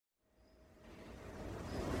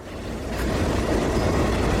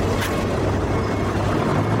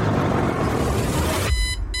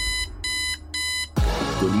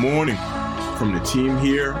morning from the team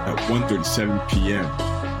here at 1:37 p.m.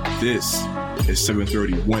 This is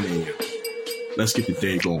 7:31 a.m. Let's get the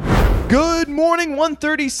day going. Good morning,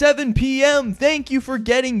 1:37 p.m. Thank you for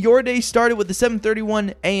getting your day started with the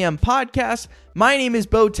 7:31 a.m. podcast. My name is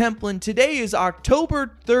Bo Templin. Today is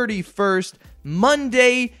October 31st,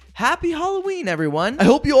 Monday. Happy Halloween, everyone. I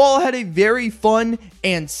hope you all had a very fun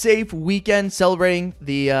and safe weekend celebrating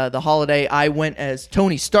the holiday. I went as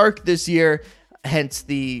Tony Stark this year, hence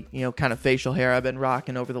the kind of facial hair I've been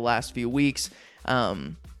rocking over the last few weeks.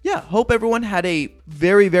 Hope everyone had a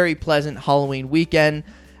very, very pleasant Halloween weekend.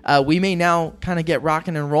 We may now kind of get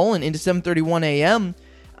rocking and rolling into 7:31 a.m.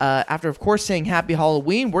 After, of course, saying Happy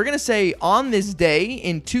Halloween. We're going to say on this day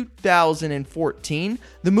in 2014,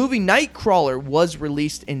 the movie Nightcrawler was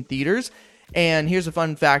released in theaters. And here's a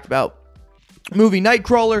fun fact about movie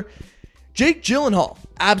Nightcrawler. Jake Gyllenhaal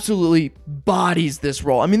absolutely bodies this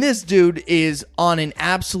role. I mean, this dude is on an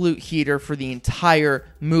absolute heater for the entire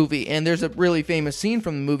movie. And there's a really famous scene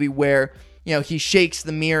from the movie where, he shakes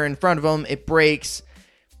the mirror in front of him. It breaks.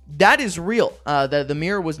 That is real. The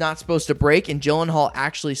mirror was not supposed to break, and Gyllenhaal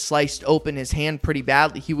actually sliced open his hand pretty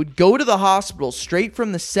badly. He would go to the hospital straight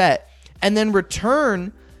from the set and then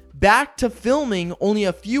return back to filming only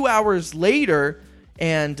a few hours later.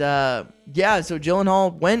 And so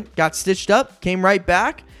Gyllenhaal went, got stitched up, came right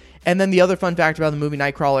back. And then the other fun fact about the movie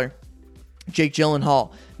Nightcrawler, Jake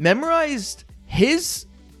Gyllenhaal memorized his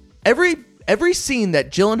every scene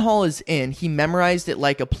that Gyllenhaal is in, he memorized it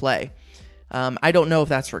like a play. I don't know if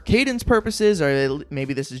that's for cadence purposes or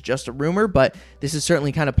maybe this is just a rumor, but this is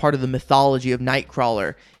certainly kind of part of the mythology of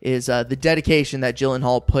Nightcrawler is the dedication that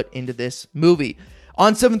Gyllenhaal put into this movie.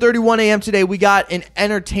 On 7:31 a.m. today, we got an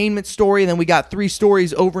entertainment story, and then we got 3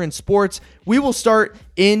 stories over in sports. We will start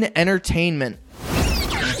in entertainment.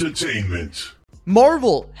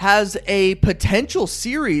 Marvel has a potential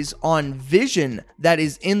series on Vision that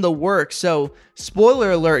is in the works. So,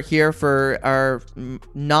 spoiler alert here for our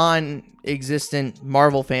non-existent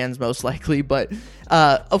Marvel fans, most likely. But,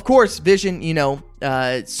 of course, Vision,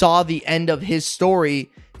 saw the end of his story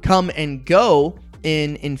come and go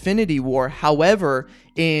in Infinity War. However,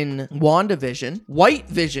 in WandaVision, White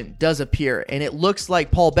Vision does appear, and it looks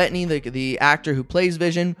like Paul Bettany, the actor who plays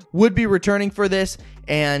Vision, would be returning for this,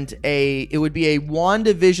 and it would be a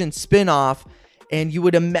WandaVision spinoff. And you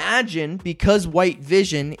would imagine, because White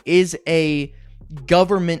Vision is a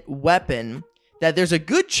government weapon, that there's a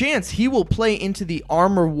good chance he will play into the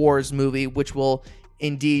Armor Wars movie, which will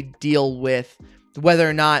indeed deal with whether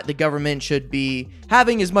or not the government should be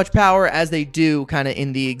having as much power as they do kind of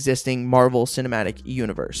in the existing Marvel Cinematic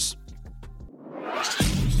Universe.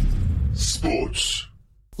 Sports.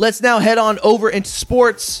 Let's now head on over into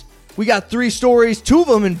sports. We got 3 stories, 2 of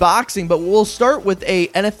them in boxing, but we'll start with a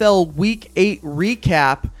NFL Week 8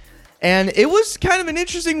 recap. And it was kind of an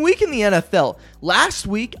interesting week in the NFL. Last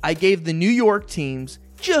week, I gave the New York teams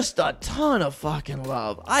just a ton of fucking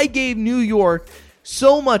love. I gave New York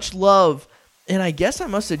so much love, and I guess I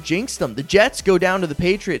must have jinxed them. The Jets go down to the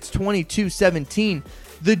Patriots 22-17.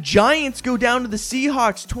 The Giants go down to the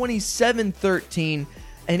Seahawks 27-13.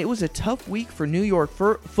 And it was a tough week for New York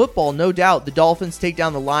football, no doubt. The Dolphins take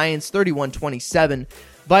down the Lions 31-27.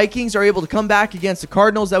 Vikings are able to come back against the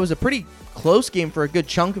Cardinals. That was a pretty close game for a good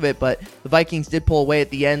chunk of it, but the Vikings did pull away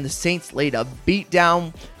at the end. The Saints laid a beat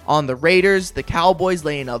down on the Raiders. The Cowboys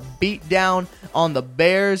laying a beat down on the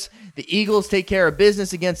Bears. The Eagles take care of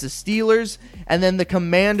business against the Steelers. And then the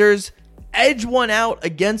Commanders edge one out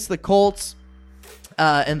against the Colts.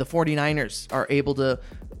 And the 49ers are able to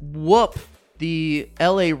whoop the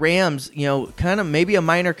LA Rams. Kind of maybe a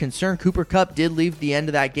minor concern. Cooper Kupp did leave the end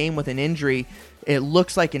of that game with an injury. It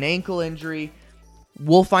looks like an ankle injury.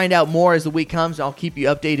 We'll find out more as the week comes. I'll keep you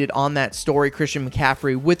updated on that story. Christian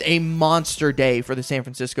McCaffrey with a monster day for the San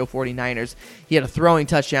Francisco 49ers. He had a throwing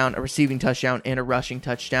touchdown, a receiving touchdown, and a rushing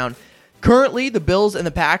touchdown. Currently, the Bills and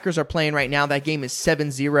the Packers are playing right now. That game is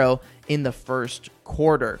 7-0 in the first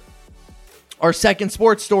quarter. Our second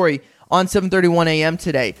sports story on 7:31 a.m.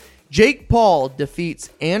 today. Jake Paul defeats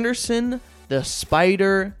Anderson the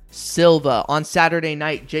Spider Silva. On Saturday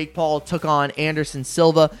night, Jake Paul took on Anderson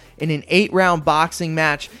Silva in an 8-round boxing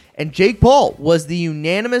match, and Jake Paul was the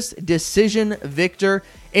unanimous decision victor.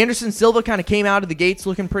 Anderson Silva kind of came out of the gates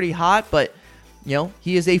looking pretty hot, but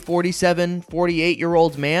he is a 47,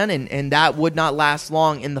 48-year-old man, and that would not last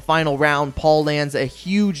long. In the final round, Paul lands a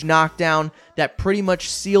huge knockdown that pretty much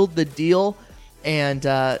sealed the deal. And,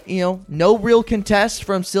 no real contest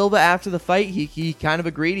from Silva after the fight. He kind of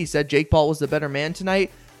agreed. He said Jake Paul was the better man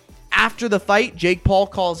tonight. After the fight, Jake Paul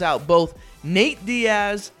calls out both Nate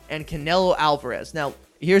Diaz and Canelo Alvarez. Now,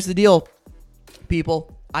 here's the deal,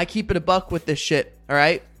 people. I keep it a buck with this shit, all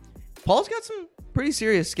right? Paul's got some pretty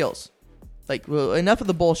serious skills. Like, well, enough of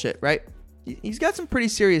the bullshit, right? He's got some pretty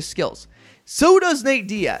serious skills. So does Nate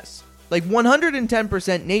Diaz. Like,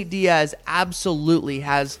 110% Nate Diaz absolutely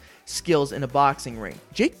has skills in a boxing ring.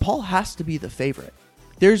 Jake Paul has to be the favorite.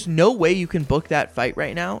 There's no way you can book that fight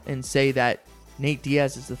right now and say that Nate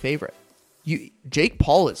Diaz is the favorite. Jake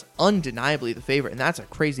Paul is undeniably the favorite, and that's a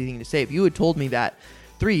crazy thing to say. If you had told me that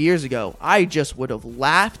 3 years ago, I just would have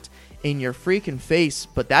laughed in your freaking face.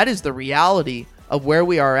 But that is the reality of where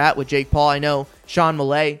we are at with Jake Paul. I know Sean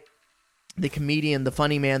Millay, the comedian, the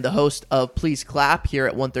funny man, the host of Please Clap here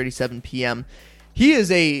at 1:37 p.m., he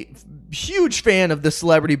is a huge fan of the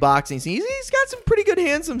celebrity boxing scene. He's got some pretty good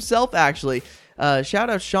hands himself, actually. Shout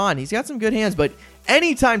out Sean. He's got some good hands, but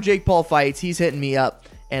anytime Jake Paul fights, he's hitting me up,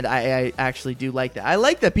 and I actually do like that. I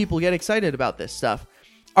like that people get excited about this stuff.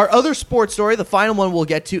 Our other sports story, the final one we'll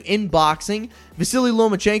get to in boxing, Vasily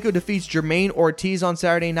Lomachenko defeats Jermaine Ortiz on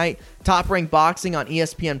Saturday night. Top Rank Boxing on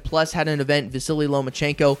ESPN Plus had an event, Vasily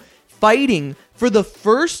Lomachenko fighting for the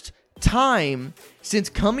first time since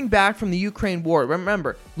coming back from the Ukraine war.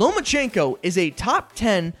 Remember, Lomachenko is a top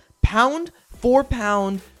 10 pound for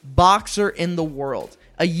pound boxer in the world.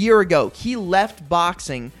 A year ago, he left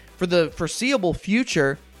boxing for the foreseeable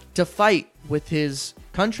future to fight with his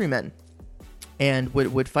countrymen and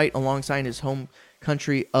would fight alongside his home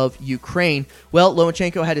country of Ukraine. Well,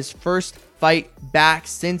 Lomachenko had his first fight back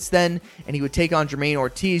since then, and he would take on Jermaine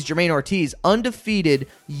Ortiz. Jermaine Ortiz, undefeated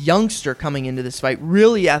youngster coming into this fight,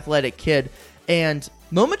 really athletic kid. And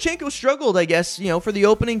Lomachenko struggled, I guess, for the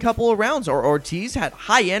opening couple of rounds. Or Ortiz had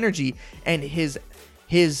high energy, and his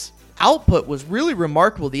output was really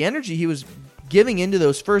remarkable. The energy he was giving into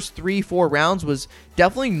those first 3-4 rounds was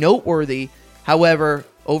definitely noteworthy. However,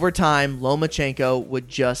 over time, Lomachenko would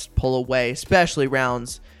just pull away, especially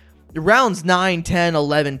rounds 9, 10,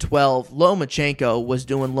 11, 12. Lomachenko was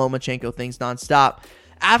doing Lomachenko things nonstop.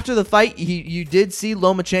 After the fight, you did see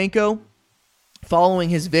Lomachenko, following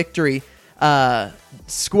his victory,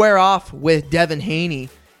 square off with Devin Haney.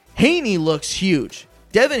 Haney looks huge.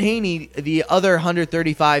 Devin Haney, the other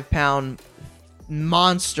 135-pound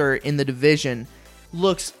monster in the division,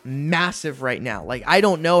 looks massive right now. Like, I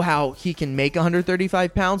don't know how he can make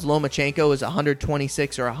 135 pounds. Lomachenko is a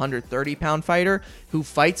 126 or 130-pound fighter who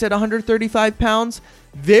fights at 135 pounds.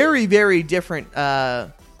 Very, very different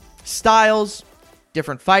styles,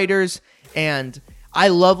 different fighters, and I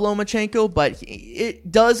love Lomachenko, but it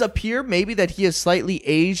does appear maybe that he has slightly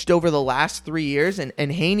aged over the last 3 years,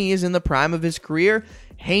 and Haney is in the prime of his career.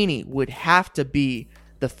 Haney would have to be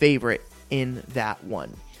the favorite in that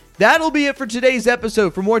one. That'll be it for today's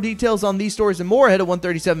episode. For more details on these stories and more, head to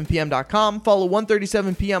 137pm.com. Follow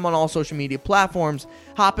 137pm on all social media platforms.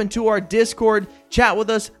 Hop into our Discord, chat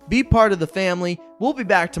with us, be part of the family. We'll be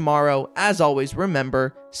back tomorrow. As always,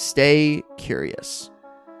 remember, stay curious.